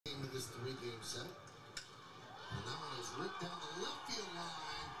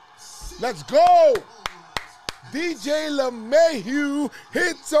Let's go. DJ LeMahieu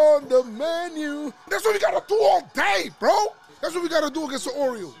hits on the menu. That's what we gotta do all day, bro. That's what we gotta do against the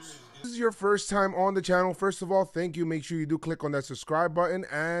Orioles. If this is your first time on the channel, first of all, thank you. Make sure you do click on that subscribe button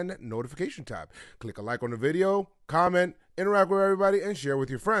and notification tab. Click a like on the video, comment, interact with everybody, and share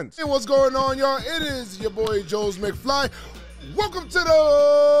with your friends. Hey, what's going on, y'all? It is your boy, Joezmcfly. Welcome to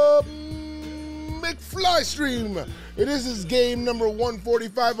the McFly stream. This is game number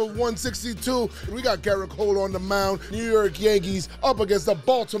 145 of 162. We got Gerrit Cole on the mound. New York Yankees up against the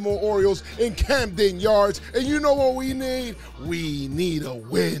Baltimore Orioles in Camden Yards. And you know what we need? We need a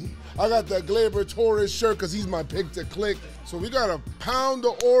win. I got the Gleyber Torres shirt because he's my pick to click. So we got to pound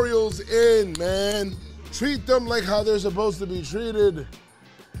the Orioles in, man. Treat them like how they're supposed to be treated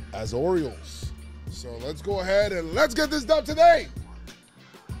as Orioles. So let's go ahead and let's get this done today.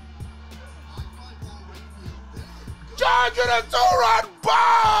 Charging a two-run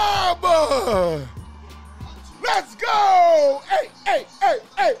bomb! Let's go! Hey, hey, hey,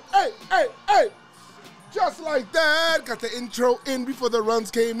 hey, hey, hey, hey! Just like that. Got the intro in before the runs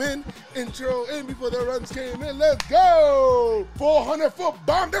came in. Intro in before the runs came in. Let's go! 400-foot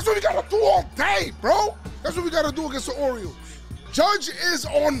bomb. That's what we gotta do all day, bro. That's what we gotta do against the Orioles. Judge is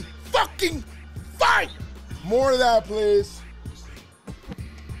on fucking fire. More of that, please.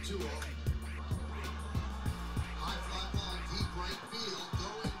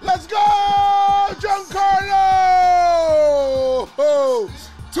 Let's go, Giancarlo!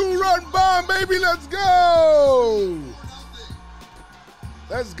 Two-run bomb, baby, let's go!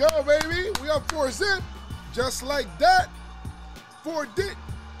 Let's go, baby. We up 4-zip, just like that. 4 dit.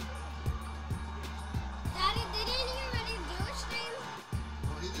 Daddy, didn't you already do a stream?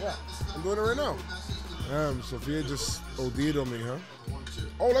 Yeah, I'm doing it right now. Damn, Sophia just OD'd on me, huh?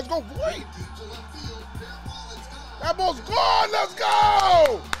 Oh, let's go, Voit! That ball's gone, let's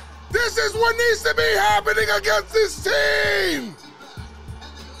go! This is what needs to be happening against this team!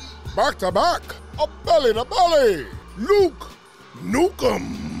 Back to back, a belly to belly. Luke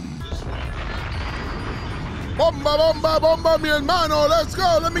Nukem. Bomba, bomba, bomba, mi hermano, let's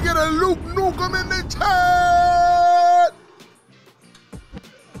go. Let me get a Luke Nukem in the chat.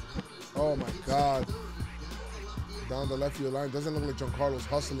 Oh my God. Down the left field line, doesn't look like Giancarlo's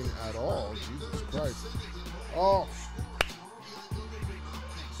hustling at all. Jesus Christ. Oh.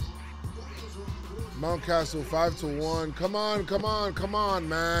 Mountcastle 5-1. Come on, come on, come on,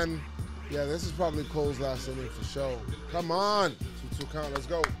 man. Yeah, this is probably Cole's last inning for sure. Come on. 2-2 count. Let's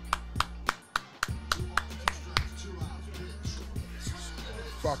go.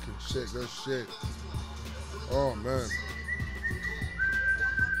 Fucking shit. Good shit. Oh man.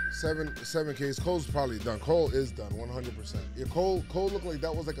 7 Ks. Cole's probably done. Cole is done 100%. Yeah, Cole looked like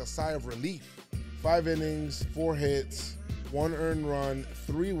that was like a sigh of relief. 5 innings, 4 hits. 1 earned run,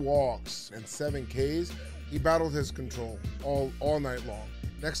 3 walks, and 7 Ks. He battled his control all night long.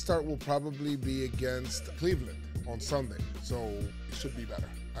 Next start will probably be against Cleveland on Sunday, so it should be better,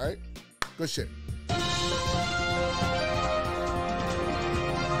 all right? Good shit.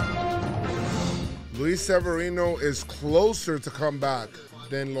 Luis Severino is closer to come back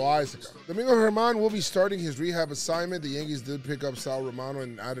than Loaizica. Domingo Germán will be starting his rehab assignment. The Yankees did pick up Sal Romano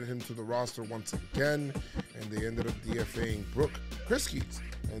and added him to the roster once again, and they ended up DFAing Brooke Kriskis.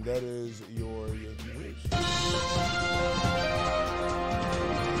 And that is your Yankee news.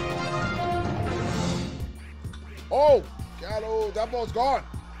 Oh, Gallo, that ball's gone.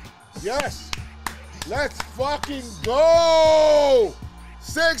 Yes, let's fucking go.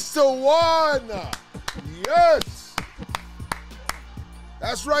 6-1, yes.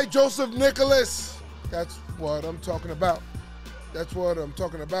 That's right, Joseph Nicholas. That's what I'm talking about. That's what I'm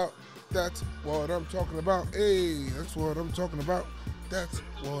talking about. That's what I'm talking about. Hey, that's what I'm talking about. That's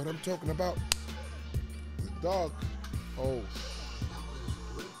what I'm talking about. The dog. Oh.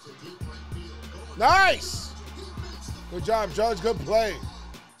 Nice. Good job, Judge. Good play.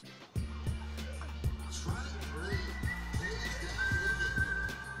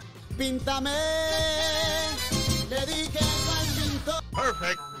 Píntame, le dije.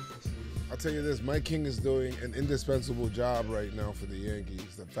 Perfect. I'll tell you this, Mike King is doing an indispensable job right now for the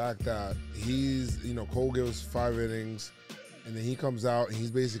Yankees. The fact that he's, Cole gives 5 innings, and then he comes out and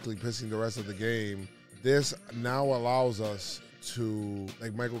he's basically pissing the rest of the game. This now allows us to,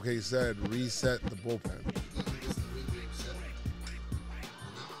 like Michael K said, reset the bullpen.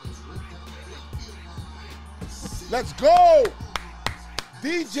 Let's go!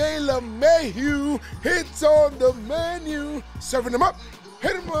 DJ LeMahieu hits on the menu, serving him up,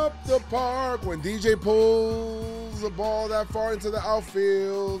 hit him up the park. When DJ pulls the ball that far into the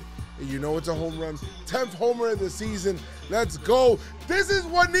outfield, and you know it's a home run. 10th homer of the season. Let's go. This is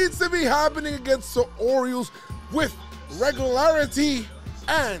what needs to be happening against the Orioles with regularity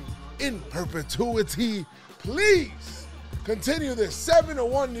and in perpetuity. Please continue this.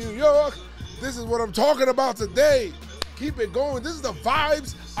 7-1 New York. This is what I'm talking about today. Keep it going. This is the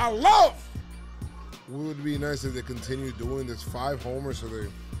vibes I love. It would be nice if they continue doing this 5 homers so they,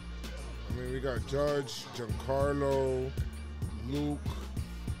 I mean, we got Judge, Giancarlo, Luke,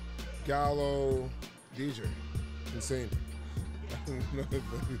 Gallo, DJ. Insane.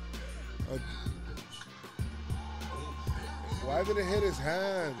 Why did it hit his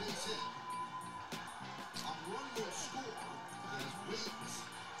hand?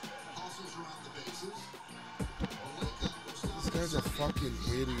 This guy's a fucking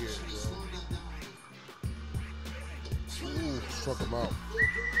idiot, bro. Ooh, struck him out.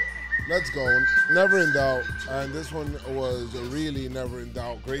 Let's go. Never in doubt. And this one was really never in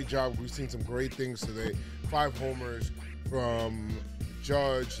doubt. Great job. We've seen some great things today. 5 homers from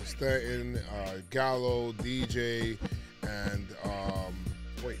Judge, Staton, Gallo, DJ, and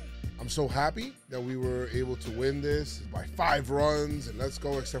Voit. I'm so happy that we were able to win this by 5 runs, and let's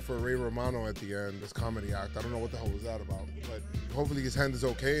go, except for Ray Romano at the end, this comedy act. I don't know what the hell was that about, but hopefully his hand is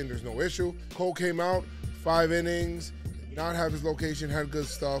okay and there's no issue. Cole came out, 5 innings, did not have his location, had good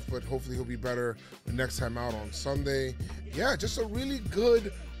stuff, but hopefully he'll be better the next time out on Sunday. Yeah, just a really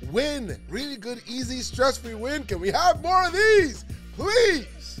good win. Really good, easy, stress-free win. Can we have more of these,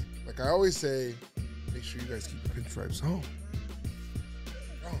 please? Like I always say, make sure you guys keep the pinstripes home.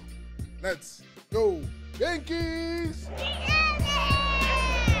 Let's go, Yankees!